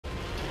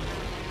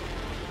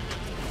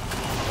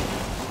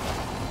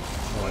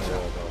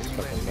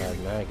Fucking Mad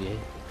Maggie.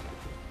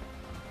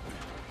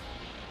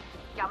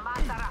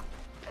 Yamatara,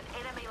 an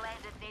enemy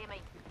landed near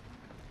me.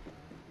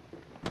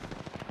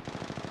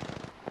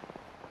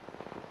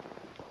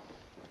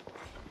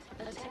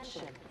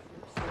 Attention.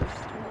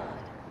 First blood.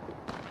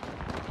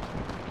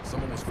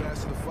 Someone was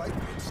fast in the fight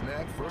and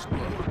snagged first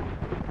blood.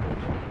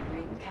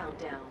 Ring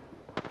countdown.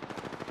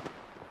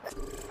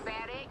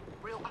 Bad egg,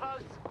 real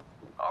close.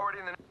 Already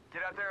in the...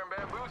 Get out there and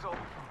bamboozle.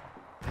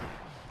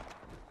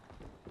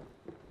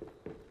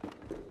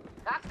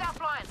 That's not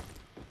flying.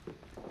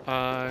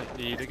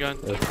 Need a gun.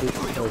 There's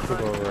people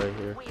right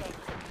here. We ain't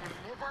letting them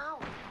live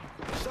out.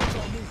 Shots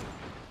on me.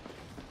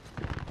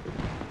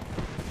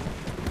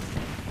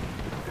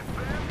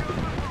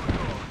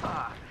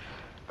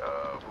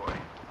 Oh boy.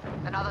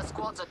 Another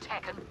squad's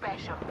attacking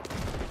Basham.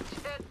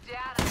 Get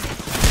down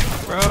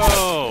and Bro!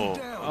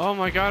 Oh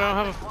my god, I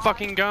don't have a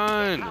fucking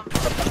gun! Bro,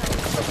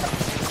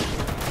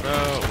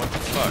 what the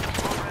fuck?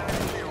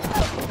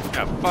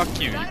 Yeah, fuck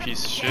you, you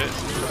piece of shit.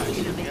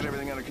 Get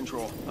everything under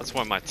control. That's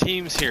what my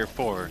team's here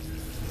for.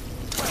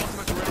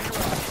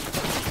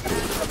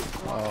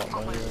 Oh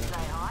my god.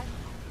 say hi.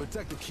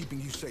 Protective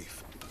keeping you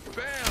safe.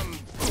 Bam!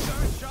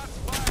 Shots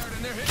fired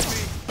and they're hitting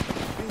me.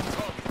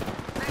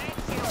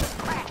 Man's shield is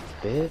cracked.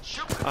 Bitch.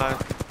 I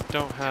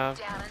don't have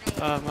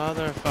a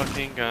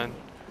motherfucking gun.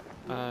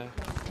 I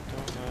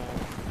don't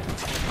have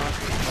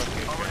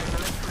Already in the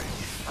next ring.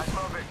 I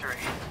smell victory.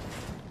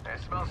 It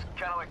smells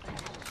kind of like...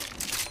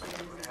 What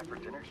do we have for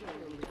dinner?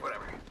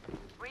 Whatever.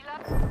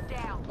 Reload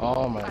down.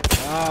 Oh my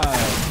god.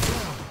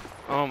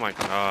 Oh my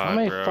god, How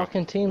many bro.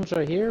 fucking teams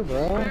are here,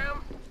 bro?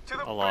 Bam! To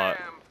the A lot.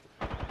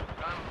 bam!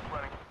 I'm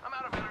running. I'm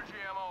out of energy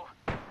ammo.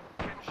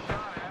 Getting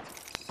shot at.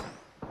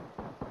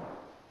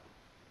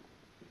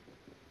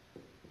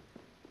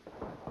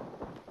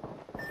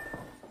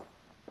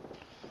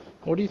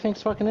 What do you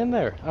think's fucking in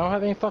there? I don't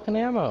have any fucking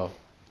ammo.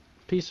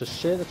 Piece of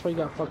shit, that's why you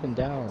got fucking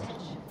down.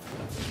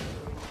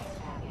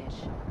 Package.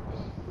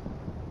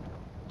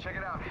 Check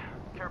it out.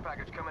 Care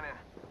package coming in.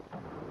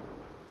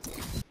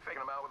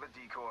 Faking him out with a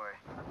decoy.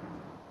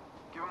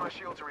 Give him my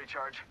shield to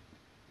recharge.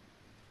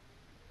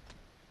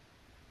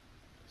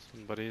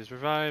 Somebody's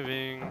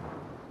reviving.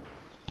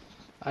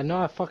 I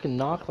know I fucking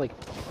knocked like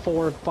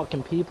 4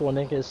 fucking people and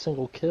didn't get a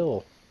single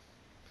kill.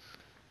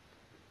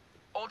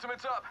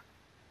 Ultimate's up.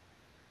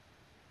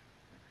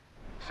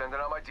 Sending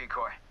out my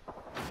decoy.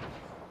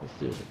 This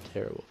dude's a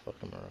terrible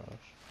fucking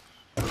Mirage.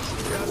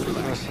 Guys,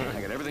 relax.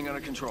 I got everything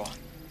under control.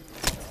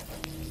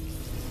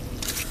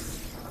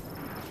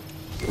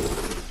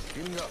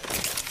 Healing up.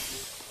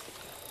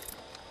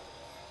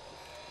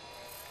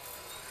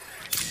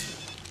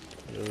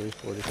 Literally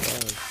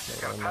 45.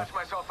 Gotta patch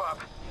myself up.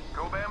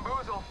 Go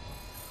bamboozle.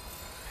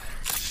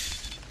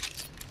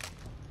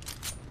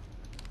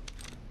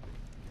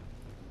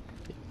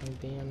 Get my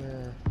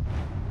banner.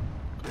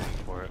 Going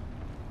for it.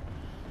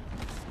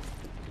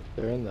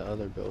 They're in the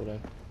other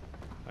building.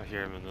 I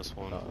hear him in this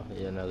one. Oh,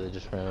 yeah, no, they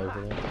just ran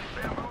over there.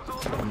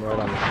 Bamboozle. I'm right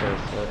on the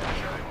stairs foot.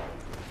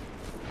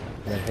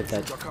 And then hit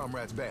that Our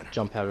comrade's banner.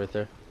 jump pad right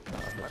there.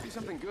 Might be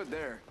something good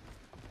there.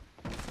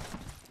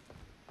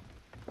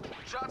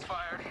 Shots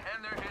fired,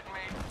 and they're hitting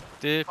me.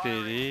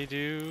 Dippity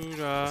doo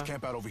dah. Let's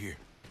camp out over here.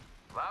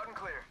 Loud and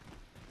clear.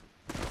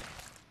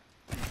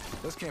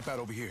 Let's camp out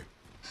over here.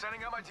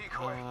 Sending out my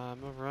decoy.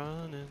 I'm a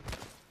running.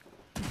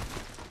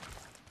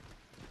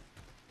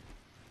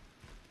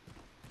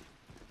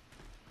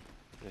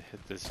 I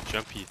hit this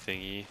jumpy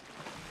thingy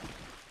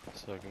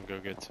so I can go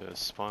get to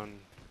spawn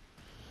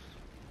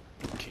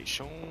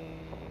location.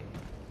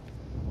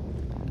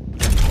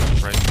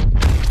 Right.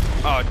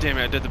 Oh damn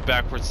it! I did the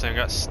backwards thing. I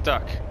got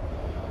stuck.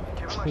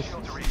 Give him my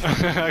shield to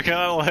recharge. I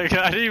got like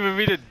I didn't even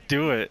mean to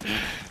do it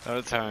at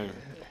the time.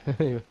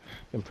 You've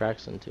been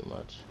practicing too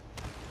much.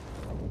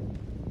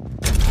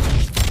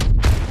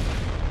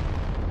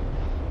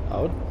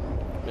 I would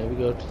maybe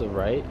go to the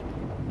right.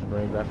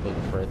 Bring back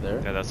like right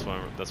there. Yeah, that's where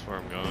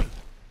I'm going.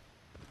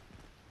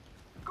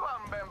 Go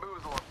out and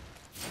bamboozle.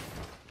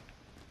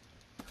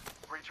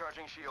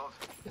 Recharging shields.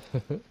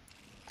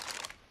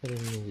 I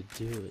didn't mean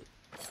to do it.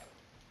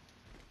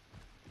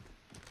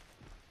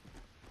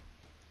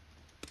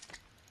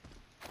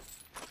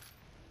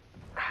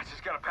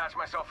 Just gotta patch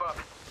myself up.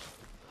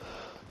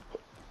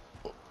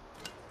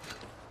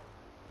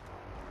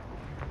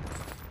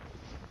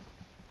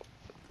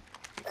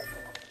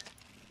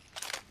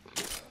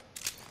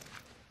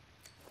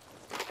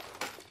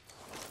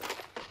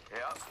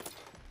 Yep.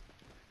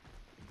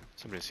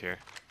 Somebody's here.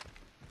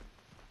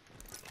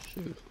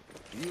 Shoot.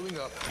 Healing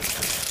up.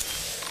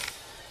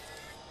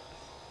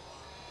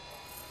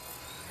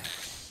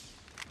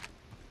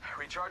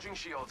 Recharging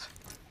shields.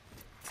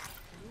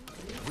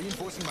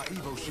 Reinforcing my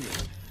Evo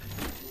shield.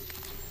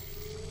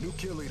 New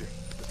kill leader.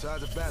 The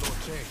tides of battle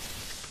have changed.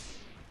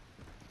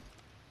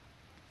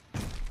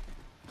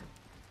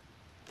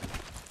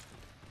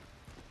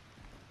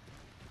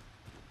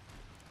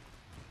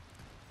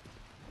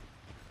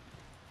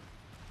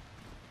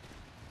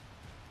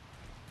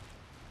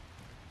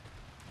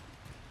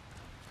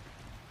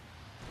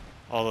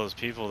 All those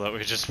people that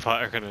we just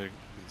fought are gonna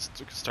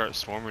start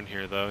swarming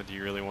here though. Do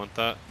you really want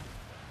that?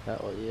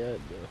 Hell yeah, I do.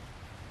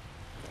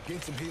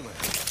 Gain some healing.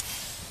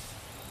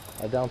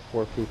 I downed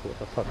 4 people with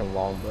a fucking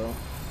longbow.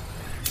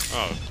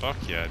 Oh, fuck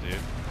yeah, dude. It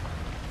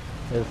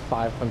did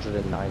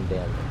 509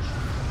 damage.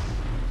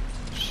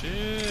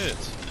 Shit.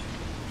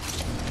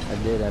 I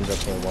did end up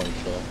getting 1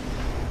 kill.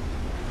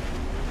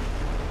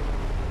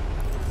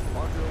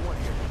 Marker 1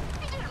 here.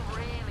 You didn't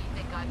really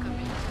think I could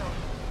be killed.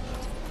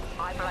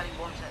 I bloody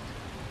want it.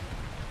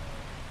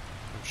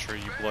 I'm sure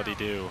you bloody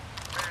do.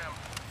 Bam.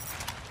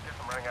 Guess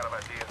I'm running out of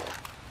ideas.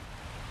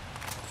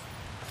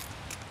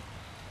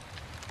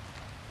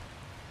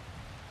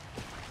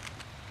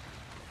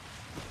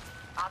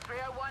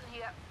 R301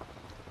 here.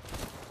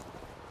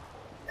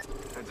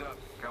 Heads up.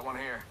 Got one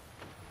here.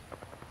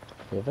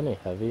 You have any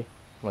heavy?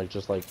 Like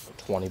just like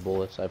 20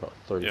 bullets? I have about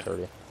 30, Yeah.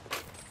 30.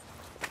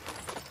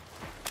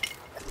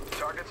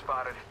 Target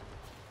spotted.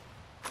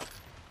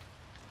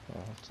 Oh,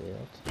 that's it.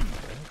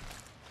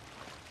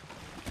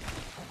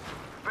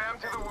 Bam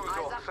to the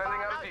woozle. Eyes up, Sending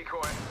out a Barlow.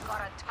 decoy.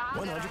 Got a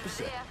target 100%.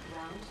 over there.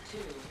 Round 2.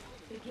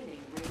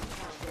 Beginning ring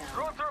countdown.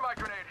 Throwing thermite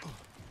grenade.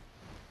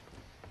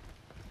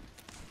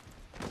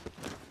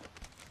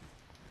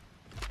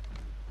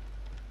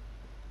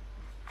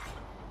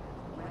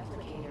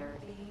 Replicator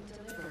being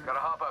delivered. Gotta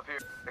hop up here.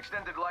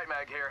 Extended light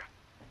mag here.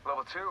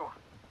 Level 2.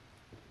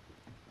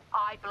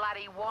 I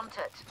bloody want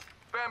it.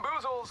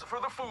 Bamboozles for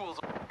the fools.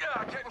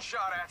 Yeah, getting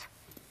shot at.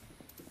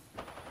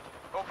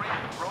 Opening.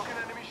 Broken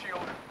enemy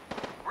shield.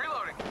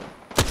 Reloading.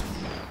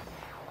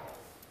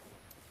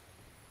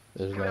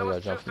 There's That no guy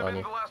was just jumping about on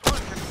you. the last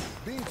one.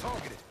 Being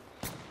targeted.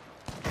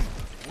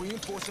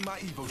 Reinforcing my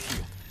Evo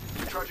shield.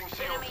 Charging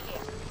shield. Enemy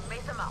here.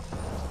 Face them up.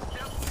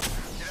 Get out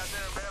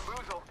there and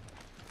bamboozle.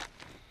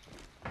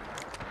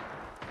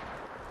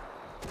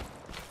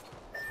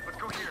 Let's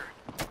go here.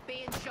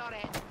 Being shot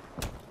at.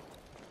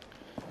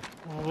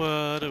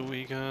 What are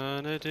we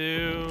gonna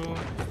do?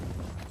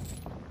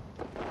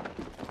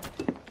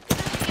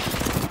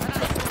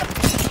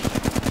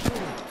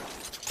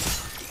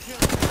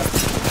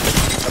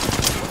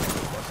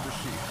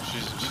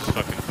 She's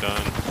fucking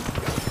done.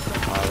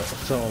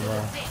 So,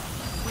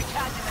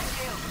 Recharging my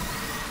shield.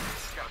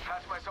 Gotta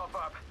patch myself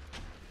up.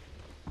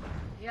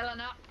 Healing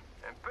up.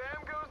 And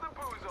bam goes the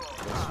boozle.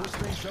 Switch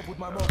things up with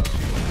my mobile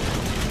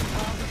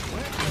shield.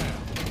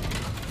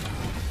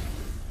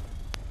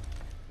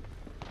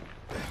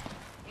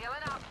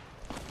 Healing up.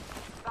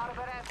 Got a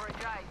bit average,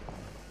 eh?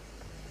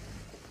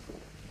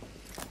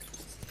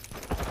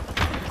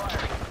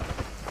 Fire.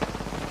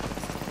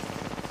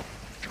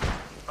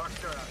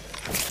 Hawkster out.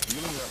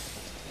 Healing up.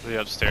 Are you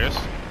upstairs?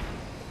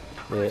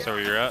 yeah, Is that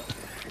where you're at?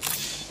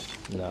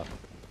 no.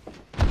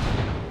 I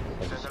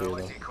just Send hear out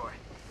a them. decoy.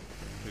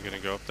 You gonna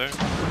go up there?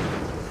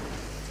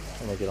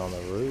 I'm gonna get on the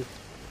roof.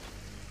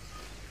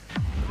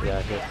 Yeah,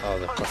 I hit. Oh,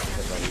 they're fucking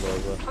hitting my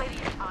logo. Plenty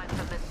of time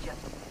for mischief.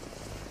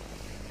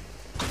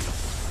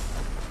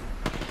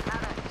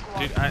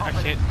 Dude, I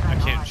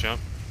can't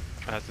jump.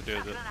 I have to do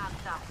it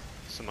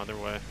some other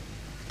way.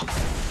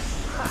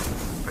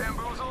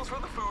 Bamboozles for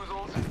the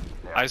foozles.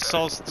 Yeah, I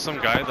saw some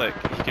guy like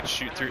he could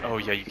shoot through. Oh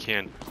yeah, you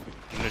can.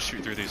 I'm gonna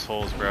shoot through these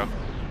holes, bro.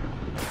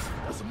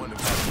 That's some money.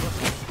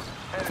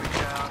 Enemy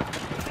down.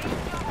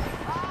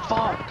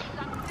 Fuck!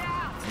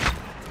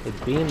 They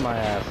beamed my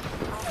ass.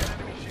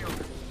 Enemy shield.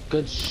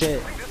 Good shit.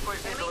 I think this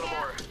place needs a little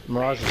more.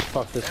 Mirage just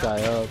fucked this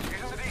guy up.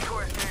 Using the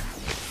decoy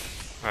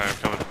escape. Alright, I'm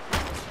coming.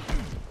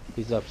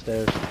 He's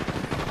upstairs.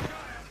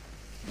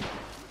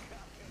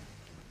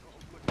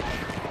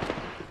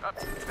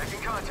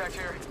 Making contact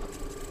here.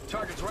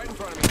 Target's right in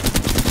front of me.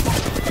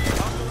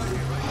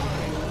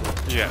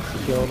 Yeah.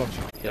 Killed him.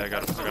 Yeah, I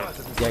got him. I got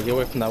him. Yeah, get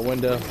away from that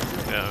window.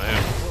 Yeah,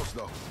 man. Close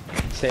though.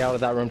 Stay out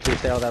of that room too.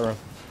 Stay out of that room.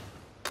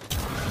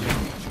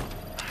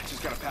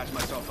 Just gotta patch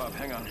myself up.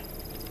 Hang on.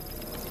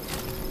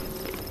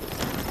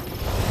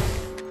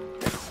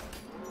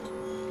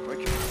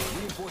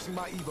 Reinforcing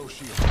my Evo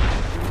shield.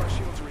 Give my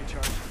shield to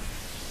recharge.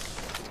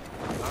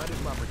 Behind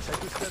as my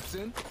protector steps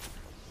in.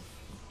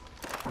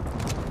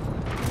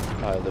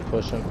 Alright, they're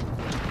pushing.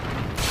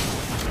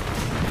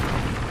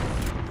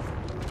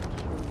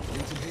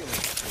 Need some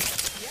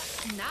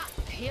healing. Not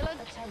healing.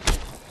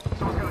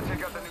 Someone's gotta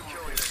take out the new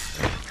kill leader.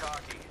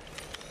 Cocky.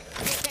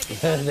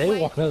 They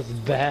want us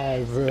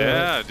bad, bro.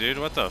 Yeah, dude.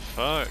 What the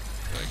fuck?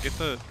 Like, get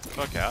the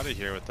fuck out of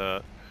here with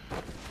that.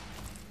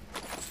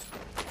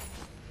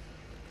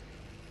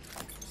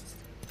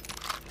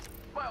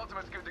 My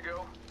ultimate's good to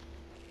go.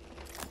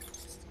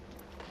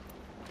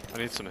 I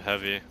need some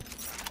heavy.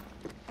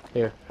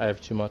 Here, I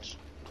have too much.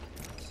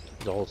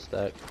 The whole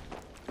stack.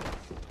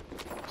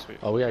 Sweet.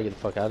 Oh, we gotta get the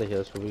fuck out of here.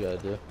 That's what we gotta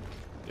do.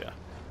 Yeah.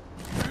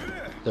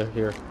 They're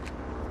here.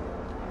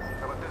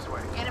 How about this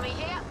way? Enemy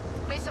here.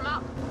 Face them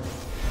up.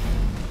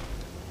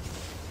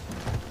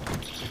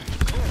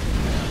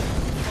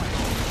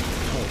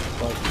 Oh,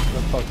 fuck.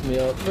 That fucked me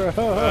up, bro.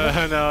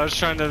 No, I was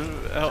trying to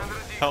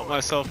help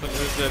myself and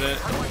just did it.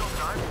 How do I go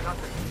time?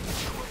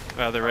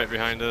 Nothing. They're right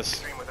behind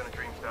us. Dream within a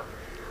dream stuff.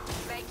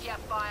 Make your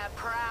fire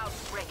proud,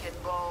 wrecking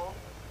ball.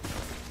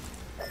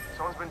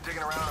 Someone's been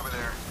digging around over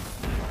there.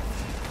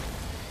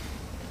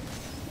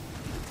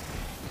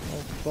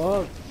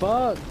 Oh,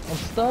 fuck. I'm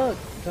stuck.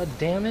 God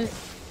damn it.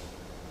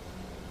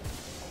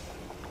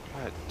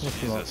 God, Just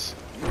Jesus.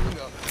 Moving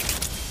up.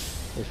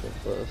 This was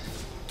close.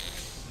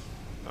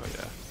 Oh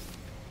yeah.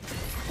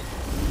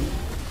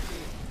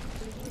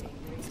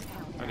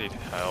 I need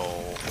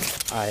help.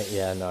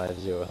 Yeah, no, I have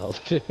 0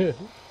 health too.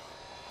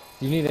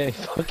 You need any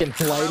fucking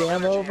light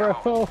ammo,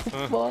 bro?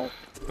 Fuck.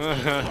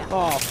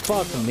 Oh,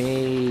 fuck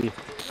me.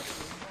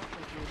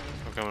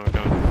 I'm coming, I'm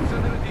coming.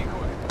 Send in a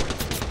decoy.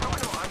 No,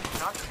 I'm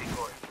not the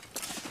decoy.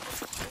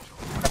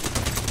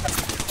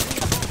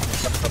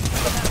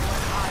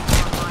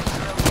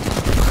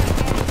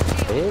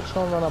 Bitch,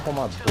 don't run up on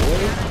my boy.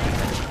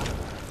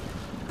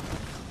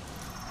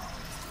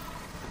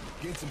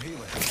 Get some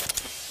healing.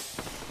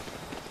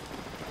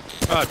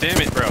 Oh,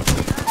 damn it, bro.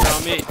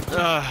 Tell me.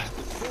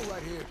 Full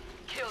right here.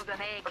 Killed an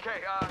egg.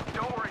 Okay,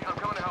 don't worry, I'm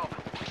coming to help.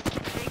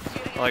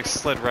 I like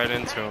slid right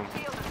into him. I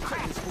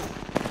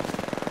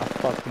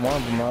fucked one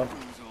of them up.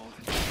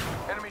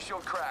 Enemy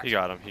shield cracked. He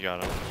got him, he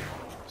got him.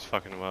 Just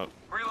fucking him up.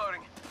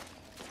 Reloading.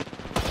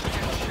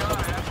 Getting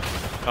shot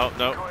at. Oh,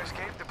 no. Decoy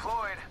escape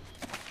deployed.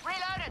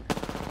 Reloaded.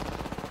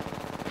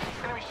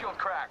 Enemy shield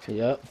cracked.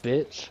 Yep,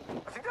 bitch.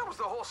 I think that was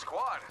the whole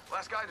squad.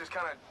 Last guy just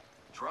kind of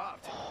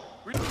dropped.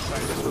 Reload.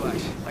 Alright, just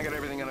relax. I got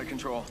everything under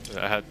control.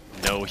 I had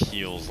no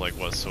heals, like,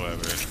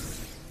 whatsoever.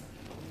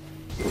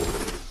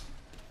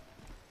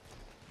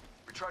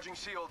 Recharging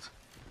shields.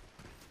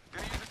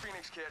 Gonna use the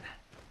Phoenix kit.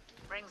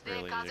 Rings there,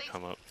 Really need Kazi. to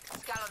come up.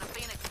 Skull on the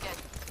Phoenix again.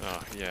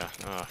 Oh, yeah.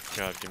 Oh,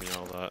 God, give me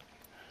all that.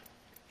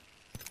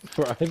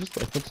 Bro, I just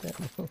like what's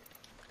ammo.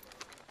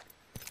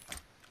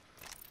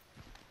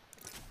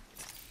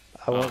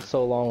 I went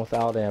so long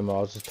without ammo,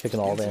 I was just picking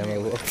all the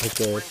ammo up I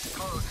could. Rings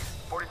closed.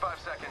 45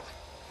 seconds.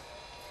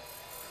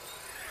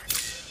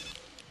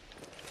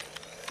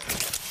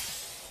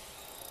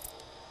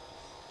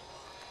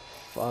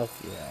 Fuck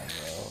yeah,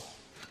 bro.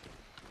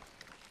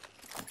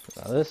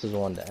 Now this is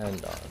one to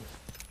end on.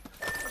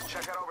 Let's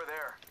check out over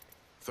there.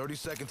 30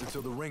 seconds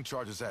until the ring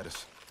charges at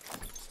us.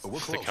 But we're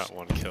They close. got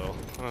one kill.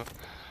 Huh.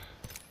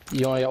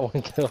 You only got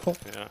 1 kill?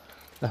 Yeah.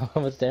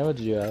 How much damage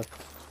do you have?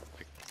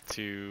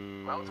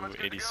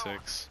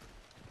 286.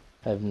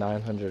 I have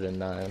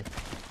 909.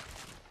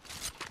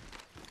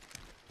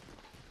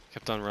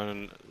 Kept on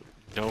running.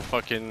 No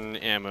fucking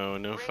ammo,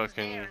 no Rings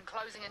fucking. there and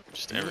closing in.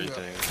 Just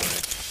everything.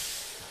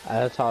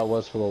 That's how it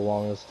was for the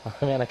longest time,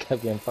 man. I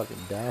kept getting fucking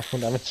down. I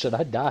mean, shit,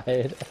 I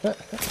died. Yeah,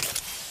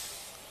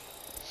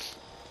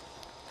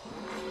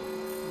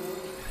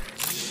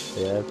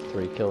 I have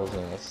 3 kills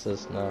and an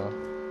assist now.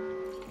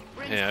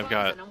 Rings Hey, I've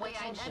got closing and we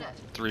ain't in it.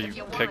 3 If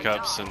you wanna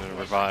pickups die, and a just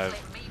revive.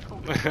 let me pull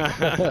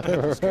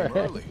you. Too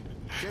early.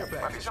 Care Might be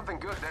package. something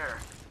good there.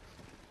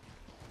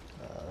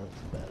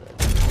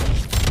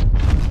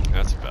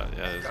 That's bad.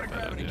 Yeah, that's Got a a bad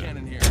gravity idea.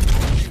 cannon here. Send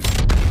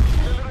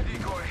in a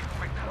decoy.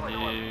 Wait, how do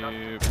I do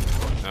Yep.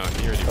 Oh,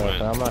 he already But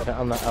went. I'm not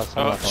gonna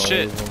Oh,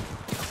 shit. lose him.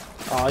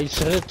 Oh, you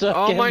should have took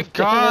Oh him. my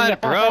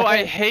god, bro,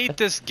 I hate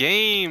this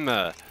game.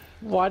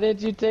 Why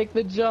did you take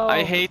the jump?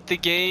 I hate the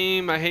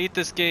game. I hate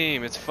this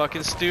game. It's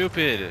fucking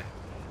stupid.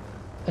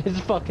 It's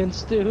fucking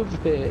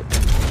stupid.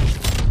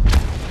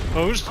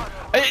 Oh,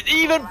 it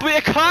even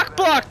cock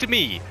blocked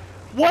me.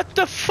 What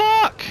the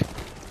fuck?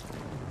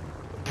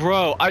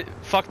 Bro,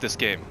 fuck this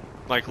game.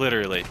 Like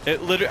literally.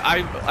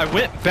 I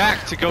went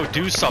back to go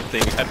do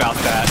something about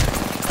that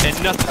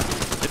and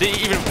nothing. It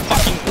didn't even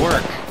fucking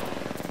work.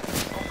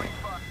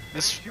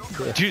 This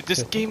dude,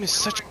 this game is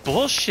such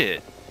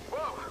bullshit.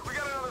 Whoa, we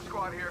got another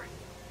squad here.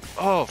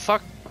 Oh,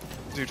 fuck.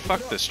 Dude,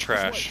 fuck this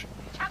trash.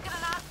 Chucking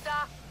an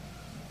Asta.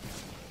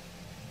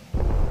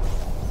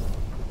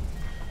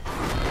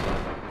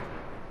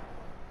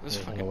 This is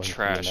Yeah, I fucking wasn't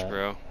trash, doing that.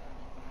 bro.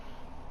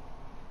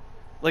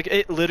 Like,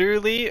 it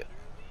literally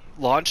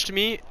launched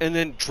me and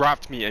then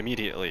dropped me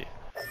immediately.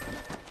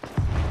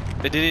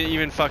 It didn't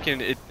even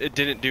fucking, it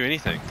didn't do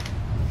anything.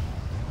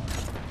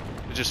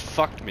 It just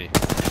fucked me.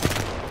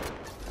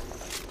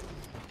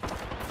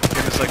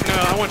 It was like, no,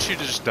 I want you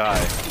to just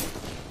die.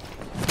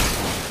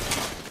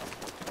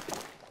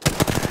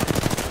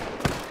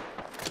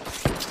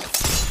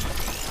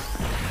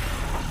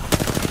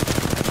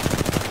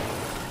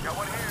 Got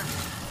one here.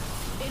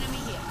 Enemy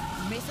here.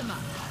 Mess him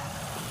up.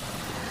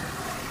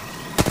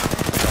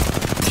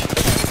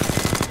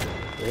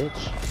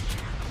 Bitch.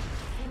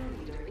 Kill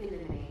leader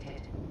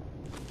eliminated.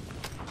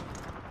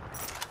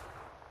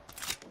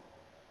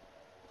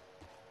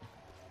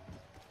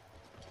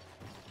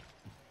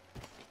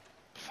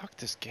 Fuck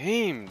this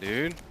game,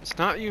 dude. It's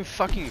not even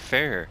fucking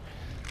fair.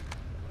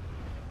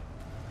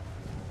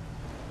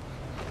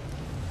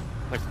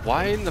 Like,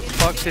 why in the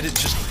fuck did it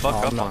just fuck Oh,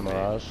 up I'm not on me?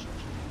 Mirage.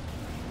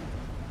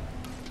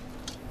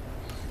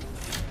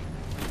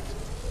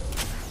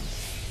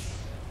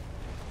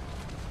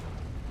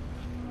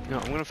 No,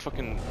 I'm gonna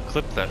fucking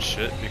clip that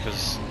shit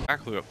because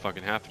exactly what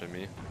fucking happened to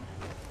me.